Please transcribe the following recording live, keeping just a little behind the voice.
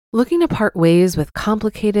Looking to part ways with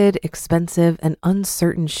complicated, expensive, and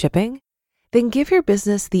uncertain shipping? Then give your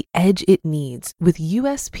business the edge it needs with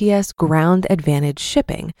USPS Ground Advantage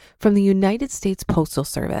shipping from the United States Postal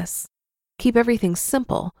Service. Keep everything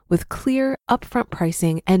simple with clear, upfront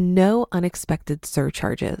pricing and no unexpected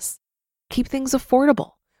surcharges. Keep things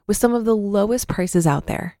affordable with some of the lowest prices out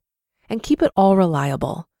there. And keep it all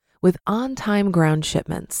reliable with on-time ground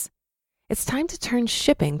shipments. It's time to turn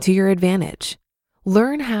shipping to your advantage.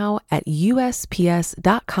 Learn how at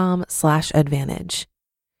USPS.com/advantage.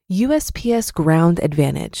 USPS Ground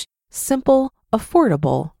Advantage. Simple,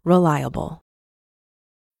 affordable, reliable.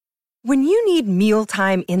 When you need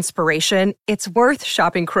mealtime inspiration, it's worth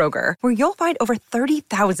shopping Kroger, where you'll find over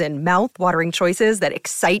 30,000 mouth-watering choices that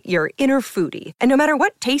excite your inner foodie. And no matter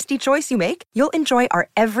what tasty choice you make, you'll enjoy our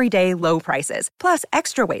everyday low prices, plus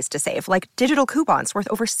extra ways to save, like digital coupons worth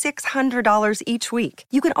over $600 each week.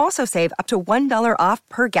 You can also save up to $1 off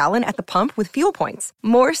per gallon at the pump with fuel points.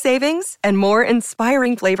 More savings and more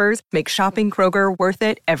inspiring flavors make shopping Kroger worth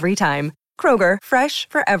it every time. Kroger, fresh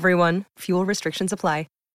for everyone. Fuel restrictions apply.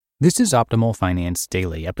 This is Optimal Finance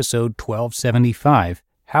Daily, episode 1275,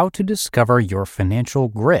 How to Discover Your Financial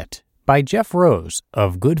Grit, by Jeff Rose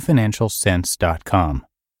of GoodFinancialSense.com.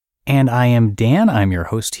 And I am Dan. I'm your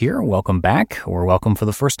host here. Welcome back, or welcome for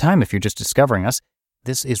the first time if you're just discovering us.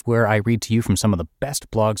 This is where I read to you from some of the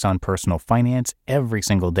best blogs on personal finance every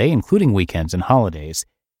single day, including weekends and holidays.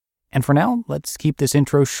 And for now, let's keep this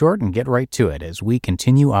intro short and get right to it as we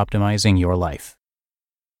continue optimizing your life.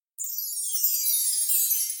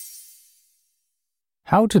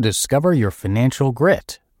 How to Discover Your Financial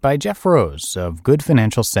Grit, by Jeff Rose of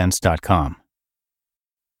GoodFinancialSense.com.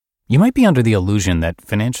 You might be under the illusion that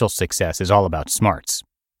financial success is all about smarts.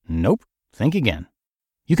 Nope. Think again.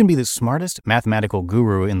 You can be the smartest mathematical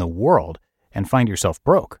guru in the world and find yourself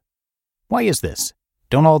broke. Why is this?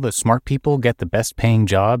 Don't all the smart people get the best paying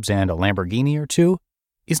jobs and a Lamborghini or two?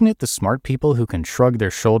 Isn't it the smart people who can shrug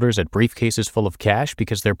their shoulders at briefcases full of cash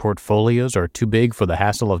because their portfolios are too big for the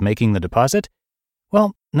hassle of making the deposit?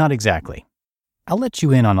 Well, not exactly. I'll let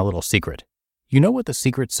you in on a little secret. You know what the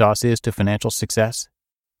secret sauce is to financial success?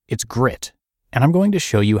 It's grit, and I'm going to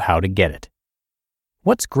show you how to get it.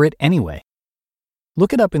 What's grit anyway?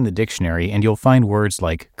 Look it up in the dictionary and you'll find words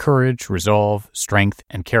like courage, resolve, strength,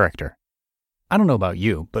 and character. I don't know about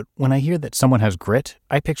you, but when I hear that someone has grit,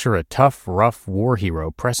 I picture a tough, rough war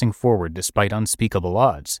hero pressing forward despite unspeakable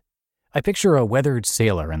odds. I picture a weathered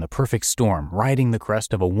sailor in the perfect storm riding the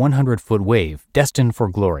crest of a 100-foot wave destined for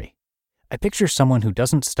glory. I picture someone who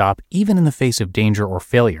doesn't stop even in the face of danger or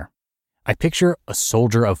failure. I picture a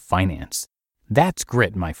soldier of finance. That's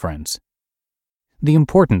grit, my friends. The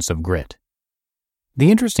importance of grit.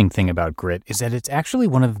 The interesting thing about grit is that it's actually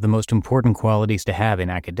one of the most important qualities to have in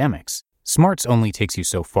academics. Smarts only takes you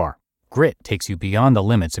so far. Grit takes you beyond the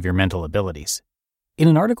limits of your mental abilities. In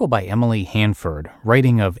an article by Emily Hanford,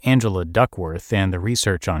 writing of Angela Duckworth and the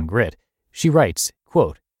research on grit, she writes,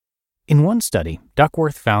 quote, "In one study,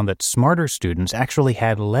 Duckworth found that smarter students actually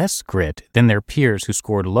had less grit than their peers who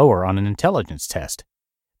scored lower on an intelligence test.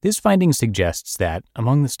 This finding suggests that,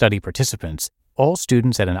 among the study participants, all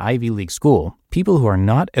students at an Ivy League school, people who are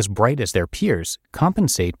not as bright as their peers,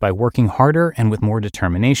 compensate by working harder and with more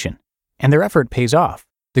determination. And their effort pays off.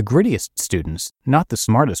 The grittiest students, not the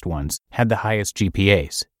smartest ones, had the highest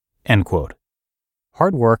GPAs." End quote.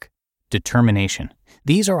 Hard work, determination.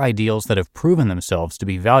 These are ideals that have proven themselves to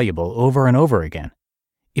be valuable over and over again.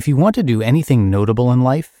 If you want to do anything notable in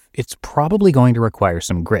life, it's probably going to require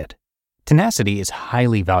some grit. Tenacity is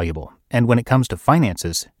highly valuable, and when it comes to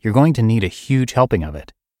finances, you're going to need a huge helping of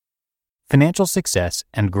it. Financial success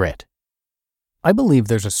and grit. I believe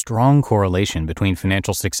there's a strong correlation between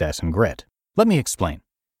financial success and grit. Let me explain.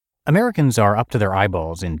 Americans are up to their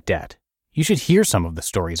eyeballs in debt. You should hear some of the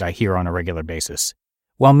stories I hear on a regular basis.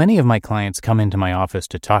 While many of my clients come into my office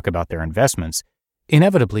to talk about their investments,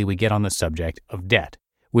 inevitably we get on the subject of debt,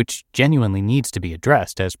 which genuinely needs to be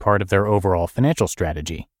addressed as part of their overall financial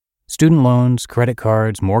strategy. Student loans, credit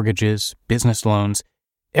cards, mortgages, business loans,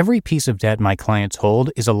 every piece of debt my clients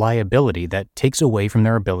hold is a liability that takes away from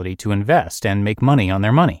their ability to invest and make money on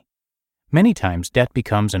their money. Many times, debt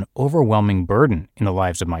becomes an overwhelming burden in the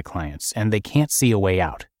lives of my clients, and they can't see a way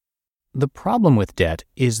out. The problem with debt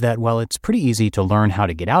is that while it's pretty easy to learn how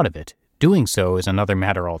to get out of it, doing so is another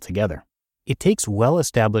matter altogether. It takes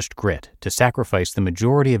well-established grit to sacrifice the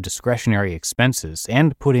majority of discretionary expenses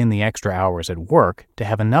and put in the extra hours at work to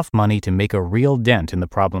have enough money to make a real dent in the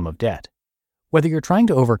problem of debt. Whether you're trying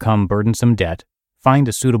to overcome burdensome debt, find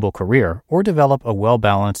a suitable career, or develop a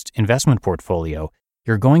well-balanced investment portfolio,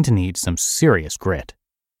 you're going to need some serious grit.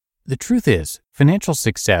 The truth is, financial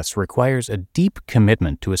success requires a deep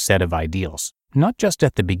commitment to a set of ideals, not just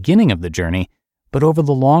at the beginning of the journey, but over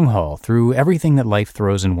the long haul through everything that life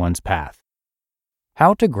throws in one's path.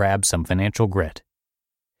 How to grab some financial grit.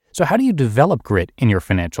 So how do you develop grit in your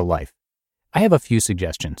financial life? I have a few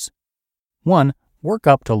suggestions. 1. Work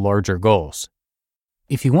up to larger goals.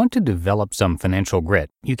 If you want to develop some financial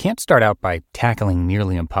grit, you can't start out by tackling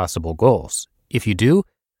nearly impossible goals. If you do,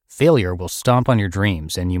 failure will stomp on your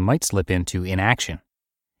dreams and you might slip into inaction.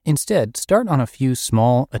 Instead, start on a few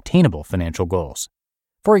small, attainable financial goals.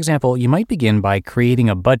 For example, you might begin by creating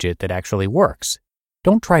a budget that actually works.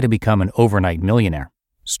 Don't try to become an overnight millionaire.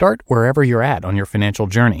 Start wherever you're at on your financial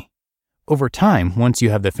journey. Over time, once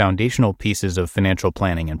you have the foundational pieces of financial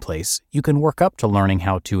planning in place, you can work up to learning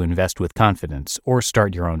how to invest with confidence or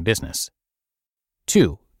start your own business.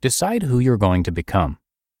 2. Decide who you're going to become.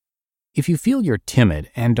 If you feel you're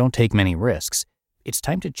timid and don't take many risks, it's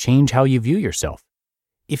time to change how you view yourself.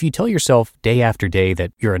 If you tell yourself day after day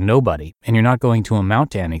that you're a nobody and you're not going to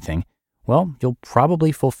amount to anything, well, you'll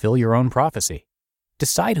probably fulfill your own prophecy.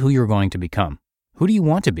 Decide who you're going to become. Who do you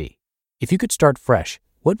want to be? If you could start fresh,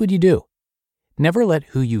 what would you do? Never let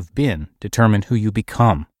who you've been determine who you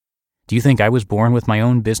become. Do you think I was born with my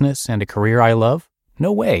own business and a career I love?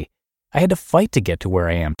 No way. I had to fight to get to where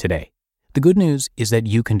I am today. The good news is that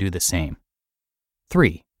you can do the same.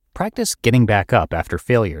 3. Practice getting back up after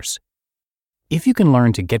failures. If you can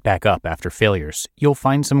learn to get back up after failures, you'll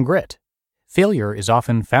find some grit. Failure is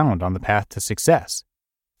often found on the path to success.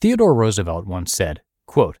 Theodore Roosevelt once said,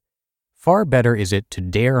 quote, "Far better is it to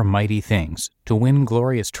dare mighty things, to win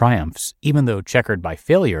glorious triumphs, even though checkered by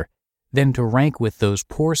failure, than to rank with those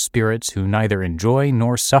poor spirits who neither enjoy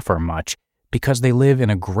nor suffer much, because they live in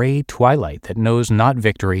a gray twilight that knows not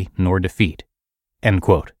victory nor defeat." End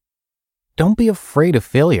quote. Don't be afraid of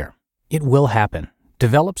failure. It will happen.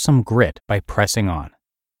 Develop some grit by pressing on.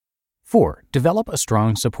 4. Develop a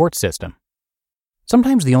strong support system.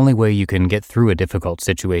 Sometimes the only way you can get through a difficult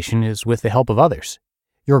situation is with the help of others.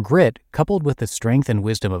 Your grit, coupled with the strength and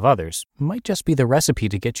wisdom of others, might just be the recipe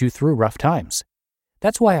to get you through rough times.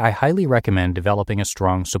 That's why I highly recommend developing a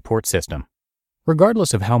strong support system.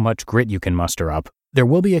 Regardless of how much grit you can muster up, there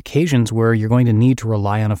will be occasions where you're going to need to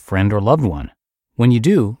rely on a friend or loved one. When you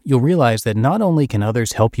do, you'll realize that not only can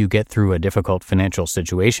others help you get through a difficult financial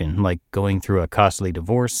situation, like going through a costly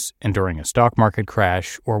divorce, enduring a stock market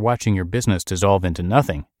crash, or watching your business dissolve into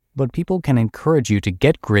nothing, but people can encourage you to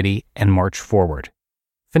get gritty and march forward.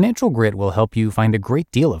 Financial grit will help you find a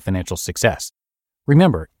great deal of financial success.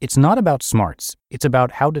 Remember, it's not about smarts. It's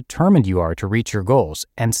about how determined you are to reach your goals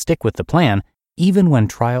and stick with the plan, even when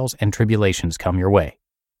trials and tribulations come your way.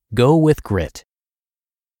 Go with grit.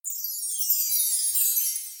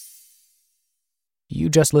 You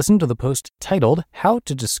just listened to the post titled How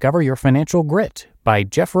to Discover Your Financial Grit by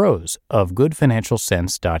Jeff Rose of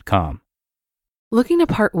GoodFinancialSense.com. Looking to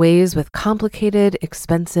part ways with complicated,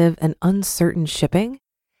 expensive, and uncertain shipping?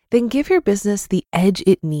 Then give your business the edge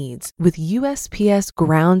it needs with USPS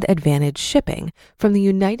Ground Advantage shipping from the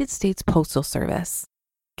United States Postal Service.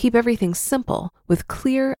 Keep everything simple with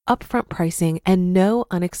clear, upfront pricing and no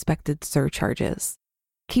unexpected surcharges.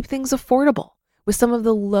 Keep things affordable with some of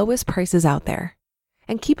the lowest prices out there.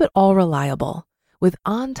 And keep it all reliable with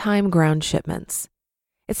on-time ground shipments.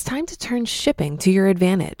 It's time to turn shipping to your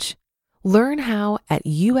advantage. Learn how at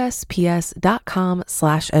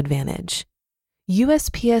USPS.com/advantage.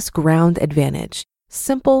 USPS Ground Advantage.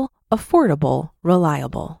 Simple, affordable,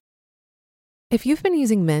 reliable. If you've been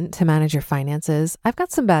using Mint to manage your finances, I've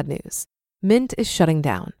got some bad news. Mint is shutting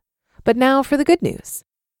down. But now for the good news.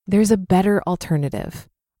 There's a better alternative.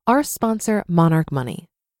 Our sponsor, Monarch Money.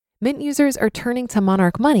 Mint users are turning to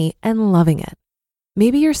Monarch Money and loving it.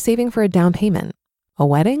 Maybe you're saving for a down payment, a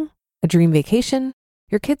wedding, a dream vacation,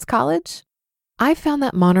 your kids' college. I've found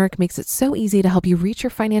that Monarch makes it so easy to help you reach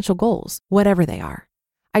your financial goals, whatever they are.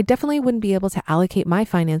 I definitely wouldn't be able to allocate my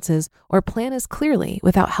finances or plan as clearly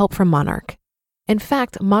without help from Monarch. In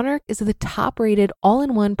fact, Monarch is the top-rated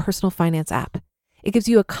all-in-one personal finance app. It gives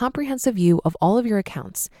you a comprehensive view of all of your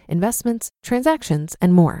accounts, investments, transactions,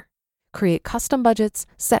 and more. Create custom budgets,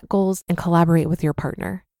 set goals, and collaborate with your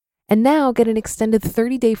partner. And now get an extended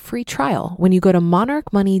 30-day free trial when you go to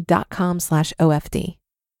monarchmoney.com/OFD.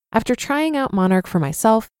 After trying out Monarch for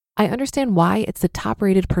myself, I understand why it's the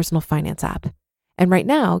top-rated personal finance app. And right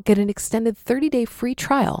now, get an extended 30-day free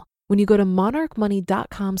trial when you go to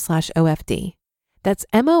monarchmoney.com/OFD. That's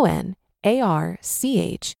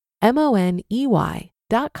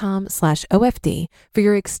monarchmoney.com/OFD for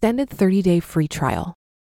your extended 30-day free trial.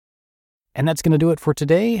 And that's going to do it for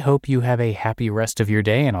today. Hope you have a happy rest of your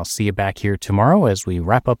day, and I'll see you back here tomorrow as we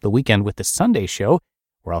wrap up the weekend with the Sunday show,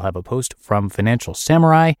 where I'll have a post from Financial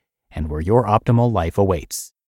Samurai and where your optimal life awaits.